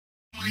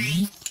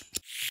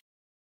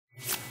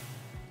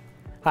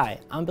Hi,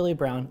 I'm Billy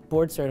Brown,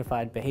 Board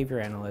Certified Behavior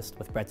Analyst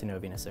with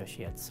DiNovi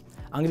Associates.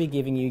 I'm going to be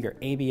giving you your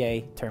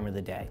ABA term of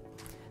the day.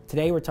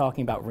 Today we're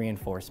talking about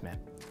reinforcement.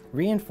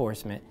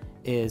 Reinforcement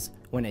is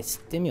when a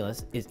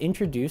stimulus is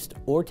introduced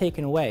or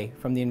taken away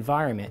from the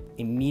environment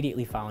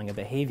immediately following a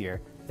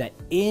behavior that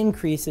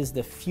increases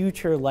the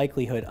future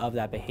likelihood of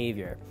that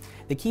behavior.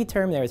 The key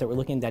term there is that we're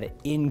looking that it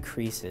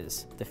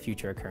increases the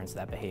future occurrence of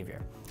that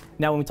behavior.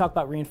 Now, when we talk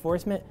about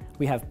reinforcement,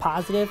 we have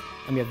positive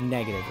and we have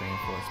negative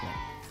reinforcement.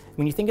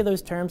 When you think of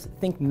those terms,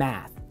 think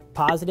math.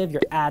 Positive,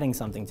 you're adding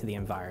something to the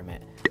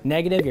environment.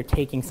 Negative, you're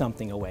taking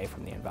something away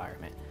from the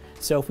environment.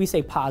 So if we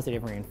say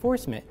positive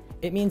reinforcement,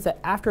 it means that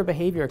after a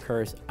behavior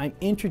occurs, I'm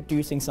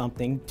introducing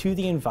something to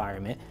the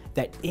environment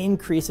that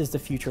increases the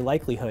future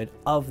likelihood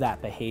of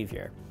that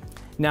behavior.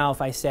 Now,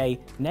 if I say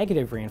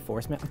negative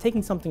reinforcement, I'm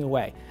taking something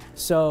away.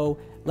 So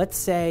let's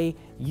say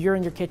you're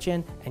in your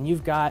kitchen and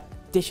you've got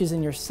dishes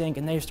in your sink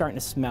and they're starting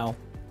to smell.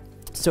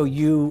 So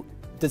you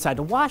decide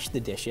to wash the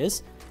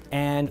dishes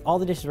and all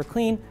the dishes are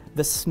clean.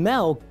 The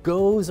smell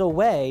goes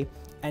away,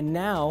 and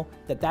now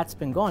that that's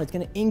been gone, it's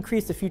going to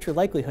increase the future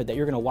likelihood that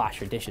you're going to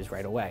wash your dishes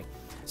right away.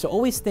 So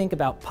always think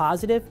about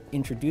positive,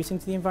 introducing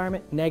to the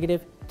environment,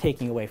 negative,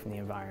 taking away from the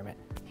environment.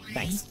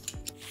 Thanks.